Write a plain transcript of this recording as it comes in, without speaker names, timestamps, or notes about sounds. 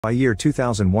By year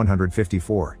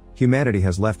 2154, humanity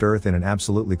has left Earth in an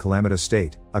absolutely calamitous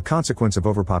state, a consequence of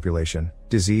overpopulation,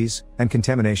 disease, and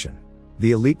contamination.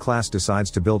 The elite class decides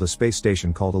to build a space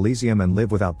station called Elysium and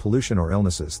live without pollution or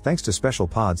illnesses thanks to special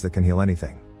pods that can heal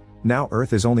anything. Now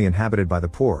Earth is only inhabited by the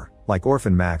poor, like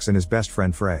orphan Max and his best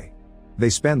friend Frey. They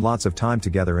spend lots of time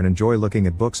together and enjoy looking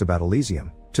at books about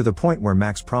Elysium, to the point where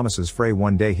Max promises Frey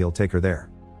one day he'll take her there.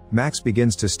 Max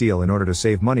begins to steal in order to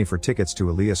save money for tickets to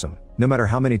Elysium, no matter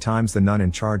how many times the nun in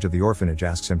charge of the orphanage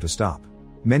asks him to stop.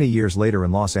 Many years later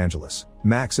in Los Angeles,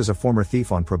 Max is a former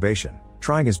thief on probation,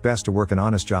 trying his best to work an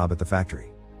honest job at the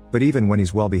factory. But even when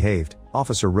he's well behaved,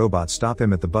 officer robots stop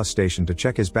him at the bus station to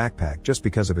check his backpack just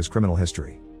because of his criminal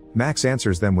history. Max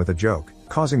answers them with a joke,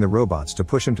 causing the robots to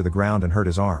push him to the ground and hurt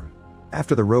his arm.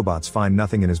 After the robots find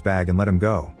nothing in his bag and let him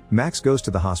go, Max goes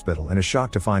to the hospital and is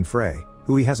shocked to find Frey,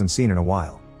 who he hasn't seen in a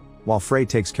while. While Frey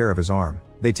takes care of his arm,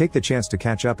 they take the chance to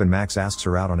catch up and Max asks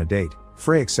her out on a date.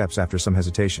 Frey accepts after some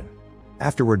hesitation.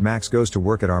 Afterward, Max goes to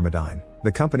work at Armadine,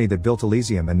 the company that built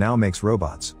Elysium and now makes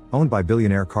robots, owned by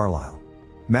billionaire Carlyle.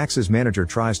 Max's manager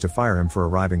tries to fire him for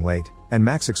arriving late, and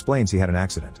Max explains he had an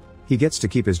accident. He gets to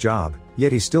keep his job,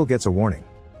 yet he still gets a warning.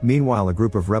 Meanwhile, a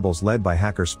group of rebels led by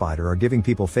hacker Spider are giving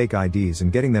people fake IDs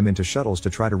and getting them into shuttles to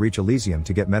try to reach Elysium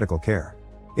to get medical care.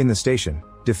 In the station,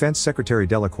 Defense Secretary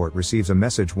Delacourt receives a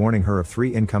message warning her of 3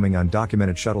 incoming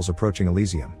undocumented shuttles approaching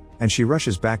Elysium, and she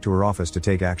rushes back to her office to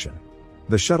take action.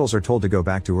 The shuttles are told to go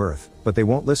back to Earth, but they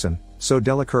won't listen, so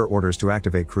Delacourt orders to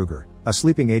activate Kruger, a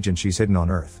sleeping agent she's hidden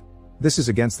on Earth. This is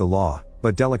against the law,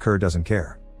 but Delacourt doesn't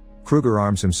care. Kruger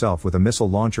arms himself with a missile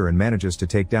launcher and manages to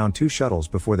take down 2 shuttles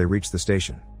before they reach the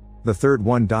station. The third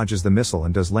one dodges the missile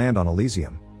and does land on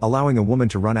Elysium, allowing a woman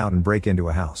to run out and break into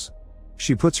a house.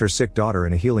 She puts her sick daughter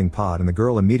in a healing pod and the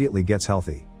girl immediately gets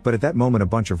healthy, but at that moment a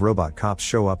bunch of robot cops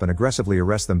show up and aggressively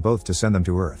arrest them both to send them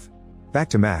to Earth. Back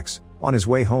to Max. On his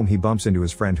way home he bumps into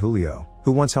his friend Julio,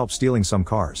 who wants help stealing some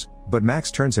cars, but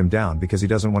Max turns him down because he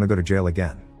doesn't want to go to jail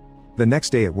again. The next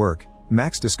day at work,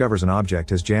 Max discovers an object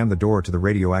has jammed the door to the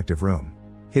radioactive room.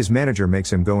 His manager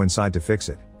makes him go inside to fix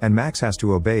it, and Max has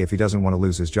to obey if he doesn't want to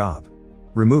lose his job.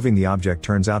 Removing the object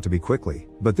turns out to be quickly,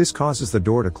 but this causes the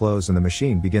door to close and the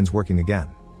machine begins working again.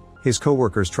 His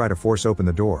co-workers try to force open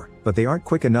the door, but they aren't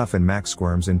quick enough and Max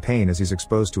squirms in pain as he's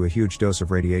exposed to a huge dose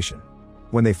of radiation.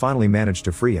 When they finally manage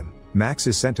to free him, Max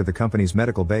is sent to the company's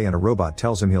medical bay and a robot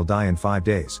tells him he'll die in 5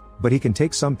 days, but he can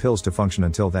take some pills to function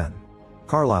until then.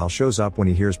 Carlyle shows up when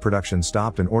he hears production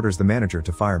stopped and orders the manager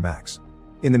to fire Max.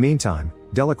 In the meantime,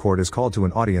 Delacourt is called to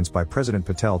an audience by President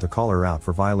Patel to call her out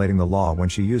for violating the law when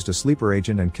she used a sleeper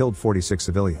agent and killed 46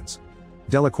 civilians.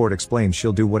 Delacourt explains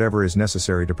she'll do whatever is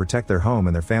necessary to protect their home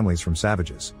and their families from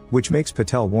savages, which makes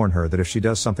Patel warn her that if she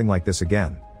does something like this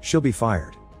again, she'll be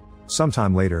fired.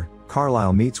 Sometime later,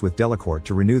 Carlyle meets with Delacourt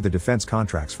to renew the defense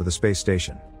contracts for the space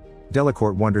station.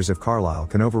 Delacourt wonders if Carlyle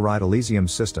can override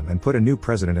Elysium's system and put a new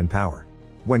president in power.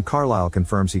 When Carlyle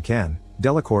confirms he can,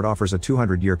 Delacourt offers a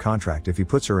 200-year contract if he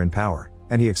puts her in power,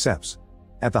 and he accepts.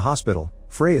 At the hospital,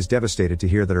 Frey is devastated to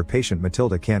hear that her patient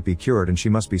Matilda can't be cured and she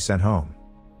must be sent home.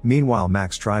 Meanwhile,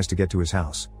 Max tries to get to his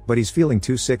house, but he's feeling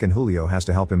too sick and Julio has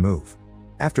to help him move.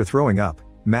 After throwing up,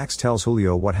 Max tells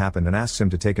Julio what happened and asks him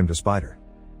to take him to Spider.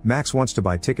 Max wants to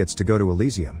buy tickets to go to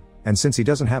Elysium, and since he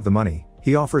doesn't have the money,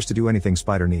 he offers to do anything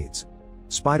Spider needs.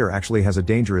 Spider actually has a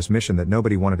dangerous mission that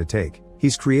nobody wanted to take.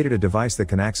 He's created a device that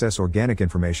can access organic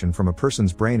information from a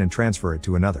person's brain and transfer it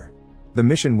to another. The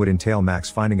mission would entail Max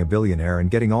finding a billionaire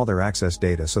and getting all their access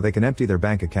data so they can empty their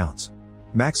bank accounts.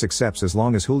 Max accepts as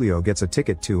long as Julio gets a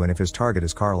ticket too and if his target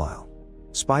is Carlyle.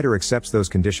 Spider accepts those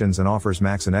conditions and offers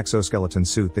Max an exoskeleton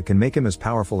suit that can make him as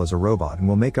powerful as a robot and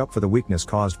will make up for the weakness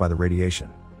caused by the radiation.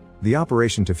 The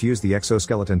operation to fuse the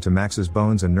exoskeleton to Max's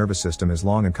bones and nervous system is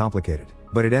long and complicated,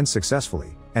 but it ends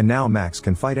successfully, and now Max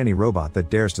can fight any robot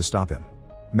that dares to stop him.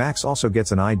 Max also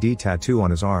gets an ID tattoo on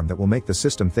his arm that will make the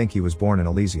system think he was born in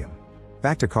Elysium.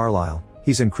 Back to Carlyle,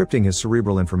 he's encrypting his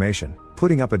cerebral information,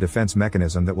 putting up a defense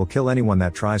mechanism that will kill anyone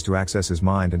that tries to access his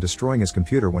mind and destroying his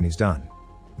computer when he's done.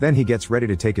 Then he gets ready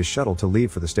to take his shuttle to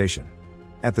leave for the station.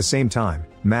 At the same time,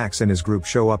 Max and his group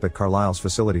show up at Carlyle's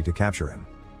facility to capture him.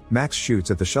 Max shoots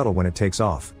at the shuttle when it takes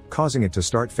off, causing it to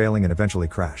start failing and eventually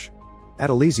crash. At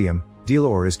Elysium,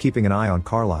 Delore is keeping an eye on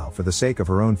Carlyle for the sake of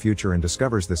her own future and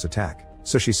discovers this attack,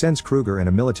 so she sends Kruger and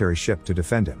a military ship to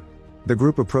defend him. The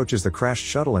group approaches the crashed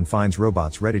shuttle and finds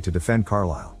robots ready to defend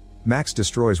Carlyle. Max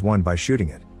destroys one by shooting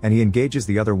it, and he engages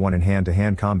the other one in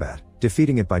hand-to-hand combat,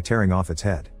 defeating it by tearing off its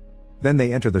head. Then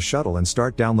they enter the shuttle and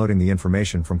start downloading the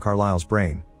information from Carlyle's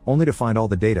brain, only to find all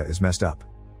the data is messed up.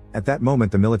 At that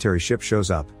moment the military ship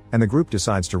shows up, and the group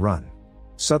decides to run.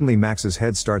 Suddenly Max's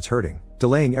head starts hurting,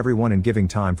 delaying everyone and giving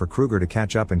time for Kruger to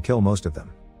catch up and kill most of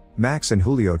them. Max and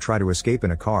Julio try to escape in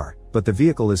a car, but the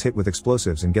vehicle is hit with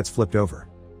explosives and gets flipped over.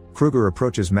 Kruger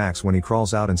approaches Max when he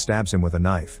crawls out and stabs him with a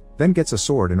knife, then gets a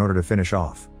sword in order to finish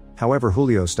off. However,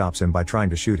 Julio stops him by trying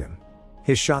to shoot him.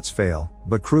 His shots fail,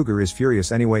 but Kruger is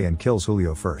furious anyway and kills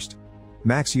Julio first.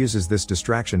 Max uses this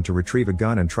distraction to retrieve a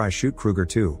gun and try shoot Kruger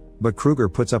too, but Kruger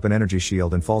puts up an energy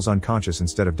shield and falls unconscious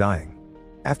instead of dying.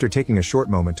 After taking a short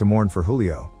moment to mourn for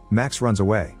Julio, Max runs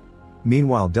away.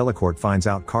 Meanwhile, Delacourt finds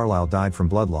out Carlisle died from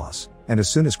blood loss, and as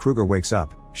soon as Kruger wakes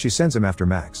up, she sends him after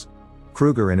Max.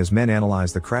 Kruger and his men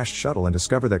analyze the crashed shuttle and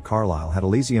discover that Carlisle had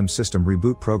Elysium's system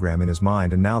reboot program in his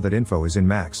mind, and now that info is in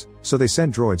Max, so they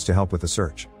send droids to help with the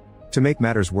search. To make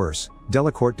matters worse,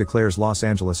 Delacourt declares Los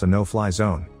Angeles a no-fly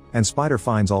zone, and Spider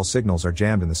finds all signals are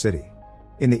jammed in the city.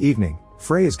 In the evening,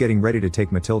 Frey is getting ready to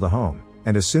take Matilda home,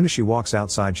 and as soon as she walks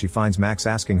outside she finds Max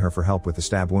asking her for help with the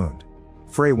stab wound.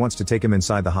 Frey wants to take him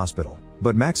inside the hospital,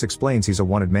 but Max explains he's a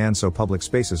wanted man, so public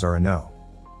spaces are a no.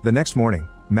 The next morning,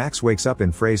 Max wakes up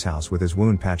in Frey's house with his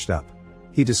wound patched up.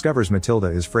 He discovers Matilda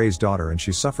is Frey's daughter and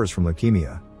she suffers from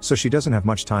leukemia, so she doesn't have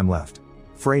much time left.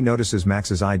 Frey notices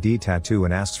Max's ID tattoo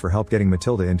and asks for help getting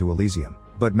Matilda into Elysium,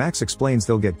 but Max explains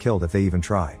they'll get killed if they even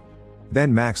try.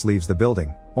 Then Max leaves the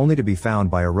building, only to be found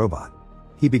by a robot.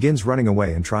 He begins running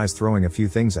away and tries throwing a few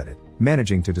things at it,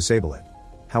 managing to disable it.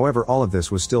 However, all of this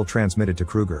was still transmitted to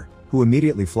Kruger, who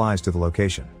immediately flies to the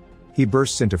location. He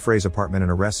bursts into Frey's apartment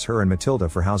and arrests her and Matilda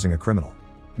for housing a criminal.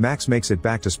 Max makes it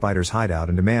back to Spider's hideout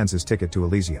and demands his ticket to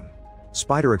Elysium.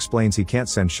 Spider explains he can't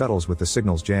send shuttles with the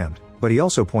signals jammed, but he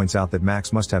also points out that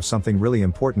Max must have something really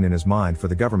important in his mind for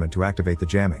the government to activate the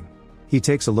jamming. He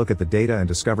takes a look at the data and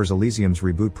discovers Elysium's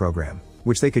reboot program,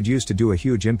 which they could use to do a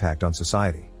huge impact on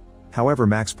society. However,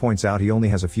 Max points out he only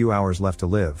has a few hours left to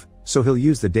live, so he'll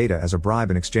use the data as a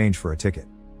bribe in exchange for a ticket.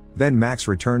 Then Max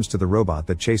returns to the robot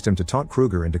that chased him to taunt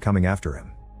Kruger into coming after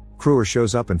him. Kruger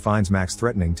shows up and finds Max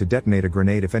threatening to detonate a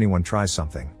grenade if anyone tries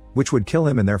something, which would kill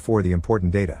him and therefore the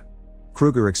important data.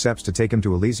 Kruger accepts to take him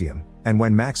to Elysium, and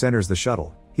when Max enters the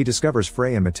shuttle, he discovers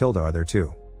Frey and Matilda are there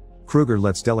too. Kruger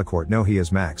lets Delacourt know he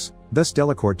is Max, thus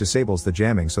Delacourt disables the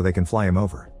jamming so they can fly him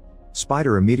over.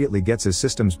 Spider immediately gets his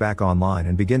systems back online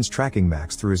and begins tracking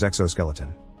Max through his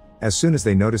exoskeleton. As soon as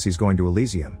they notice he's going to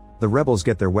Elysium, the rebels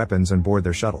get their weapons and board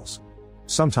their shuttles.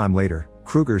 Sometime later,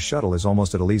 Kruger's shuttle is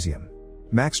almost at Elysium.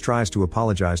 Max tries to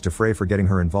apologize to Frey for getting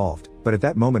her involved, but at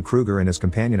that moment Kruger and his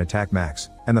companion attack Max,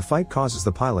 and the fight causes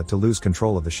the pilot to lose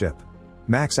control of the ship.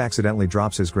 Max accidentally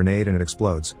drops his grenade and it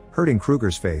explodes, hurting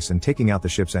Kruger's face and taking out the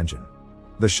ship's engine.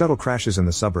 The shuttle crashes in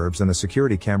the suburbs and the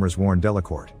security cameras warn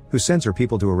Delacourt, who sends her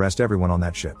people to arrest everyone on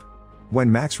that ship.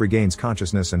 When Max regains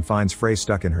consciousness and finds Frey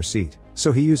stuck in her seat,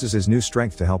 so he uses his new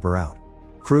strength to help her out.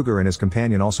 Kruger and his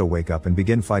companion also wake up and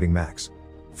begin fighting Max.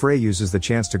 Frey uses the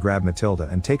chance to grab Matilda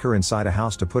and take her inside a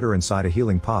house to put her inside a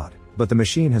healing pod, but the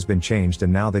machine has been changed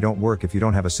and now they don't work if you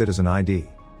don't have a citizen ID.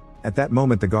 At that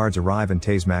moment the guards arrive and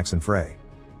tase Max and Frey.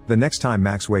 The next time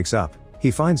Max wakes up, he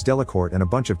finds Delacourt and a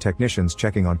bunch of technicians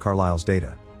checking on Carlisle's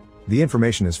data. The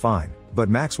information is fine, but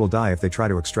Max will die if they try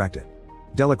to extract it.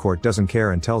 Delacourt doesn't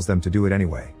care and tells them to do it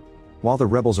anyway. While the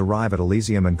rebels arrive at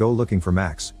Elysium and go looking for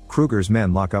Max, Kruger's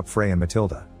men lock up Frey and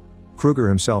Matilda. Kruger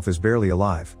himself is barely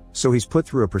alive, so he's put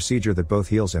through a procedure that both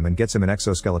heals him and gets him an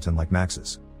exoskeleton like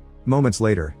Max's. Moments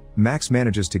later, Max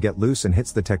manages to get loose and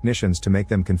hits the technicians to make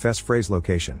them confess Frey's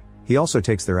location. He also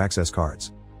takes their access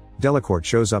cards. Delacourt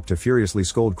shows up to furiously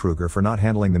scold Kruger for not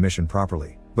handling the mission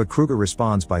properly, but Kruger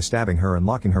responds by stabbing her and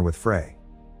locking her with Frey.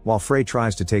 While Frey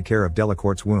tries to take care of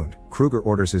Delacourt's wound, Kruger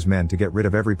orders his men to get rid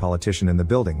of every politician in the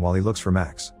building while he looks for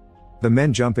Max. The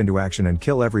men jump into action and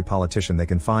kill every politician they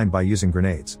can find by using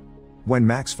grenades. When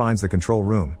Max finds the control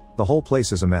room, the whole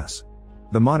place is a mess.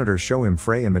 The monitors show him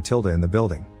Frey and Matilda in the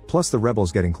building, plus the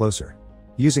rebels getting closer.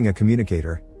 Using a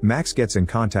communicator, Max gets in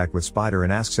contact with Spider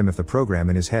and asks him if the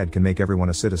program in his head can make everyone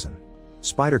a citizen.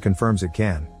 Spider confirms it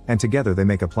can, and together they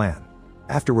make a plan.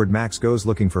 Afterward Max goes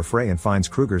looking for Frey and finds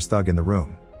Kruger's thug in the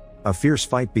room. A fierce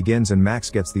fight begins and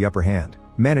Max gets the upper hand,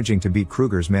 managing to beat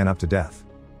Kruger's man up to death.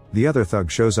 The other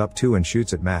thug shows up too and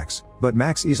shoots at Max, but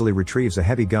Max easily retrieves a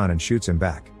heavy gun and shoots him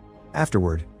back.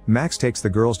 Afterward, Max takes the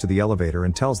girls to the elevator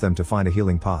and tells them to find a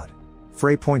healing pod.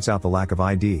 Frey points out the lack of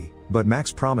ID, but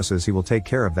Max promises he will take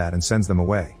care of that and sends them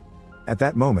away. At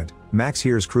that moment, Max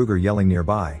hears Kruger yelling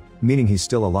nearby, meaning he's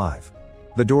still alive.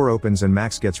 The door opens and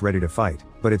Max gets ready to fight,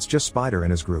 but it's just Spider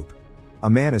and his group. A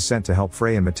man is sent to help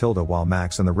Frey and Matilda while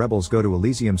Max and the rebels go to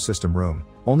Elysium's system room,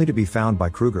 only to be found by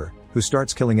Kruger, who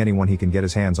starts killing anyone he can get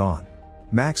his hands on.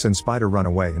 Max and Spider run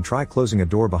away and try closing a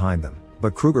door behind them,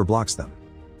 but Kruger blocks them.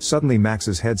 Suddenly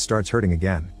Max's head starts hurting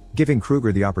again, giving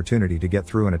Kruger the opportunity to get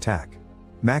through and attack.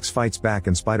 Max fights back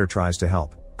and Spider tries to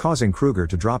help, causing Kruger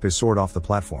to drop his sword off the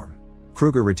platform.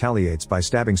 Kruger retaliates by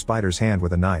stabbing Spider's hand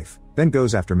with a knife, then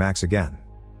goes after Max again.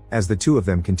 As the two of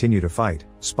them continue to fight,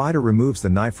 Spider removes the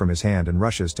knife from his hand and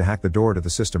rushes to hack the door to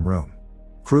the system room.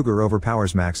 Kruger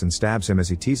overpowers Max and stabs him as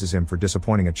he teases him for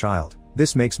disappointing a child.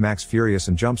 This makes Max furious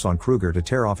and jumps on Kruger to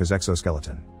tear off his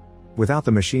exoskeleton. Without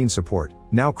the machine's support,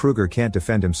 now Kruger can't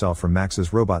defend himself from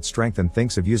Max's robot strength and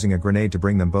thinks of using a grenade to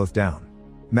bring them both down.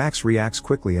 Max reacts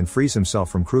quickly and frees himself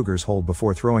from Kruger's hold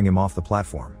before throwing him off the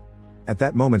platform. At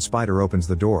that moment Spider opens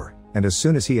the door, and as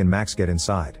soon as he and Max get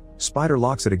inside, Spider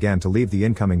locks it again to leave the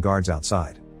incoming guards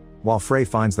outside. While Frey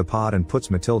finds the pod and puts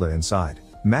Matilda inside,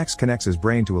 Max connects his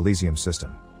brain to Elysium's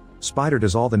system. Spider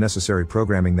does all the necessary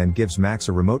programming, then gives Max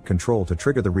a remote control to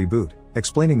trigger the reboot,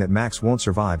 explaining that Max won't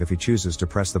survive if he chooses to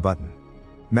press the button.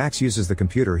 Max uses the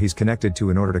computer he's connected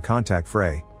to in order to contact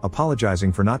Frey,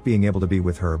 apologizing for not being able to be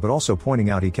with her but also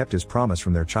pointing out he kept his promise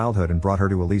from their childhood and brought her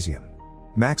to Elysium.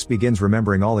 Max begins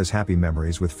remembering all his happy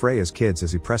memories with Frey as kids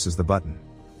as he presses the button.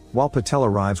 While Patel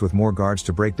arrives with more guards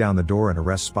to break down the door and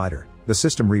arrest Spider, the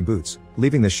system reboots,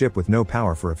 leaving the ship with no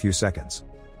power for a few seconds.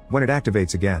 When it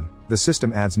activates again, the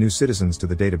system adds new citizens to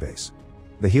the database.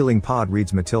 The healing pod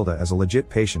reads Matilda as a legit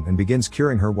patient and begins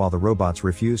curing her while the robots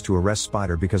refuse to arrest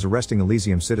Spider because arresting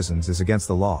Elysium citizens is against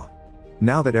the law.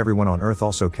 Now that everyone on Earth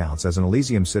also counts as an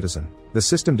Elysium citizen, the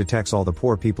system detects all the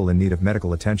poor people in need of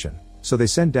medical attention, so they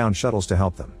send down shuttles to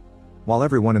help them. While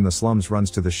everyone in the slums runs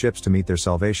to the ships to meet their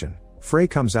salvation, Frey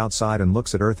comes outside and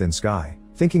looks at Earth in sky,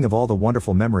 thinking of all the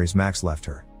wonderful memories Max left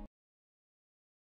her.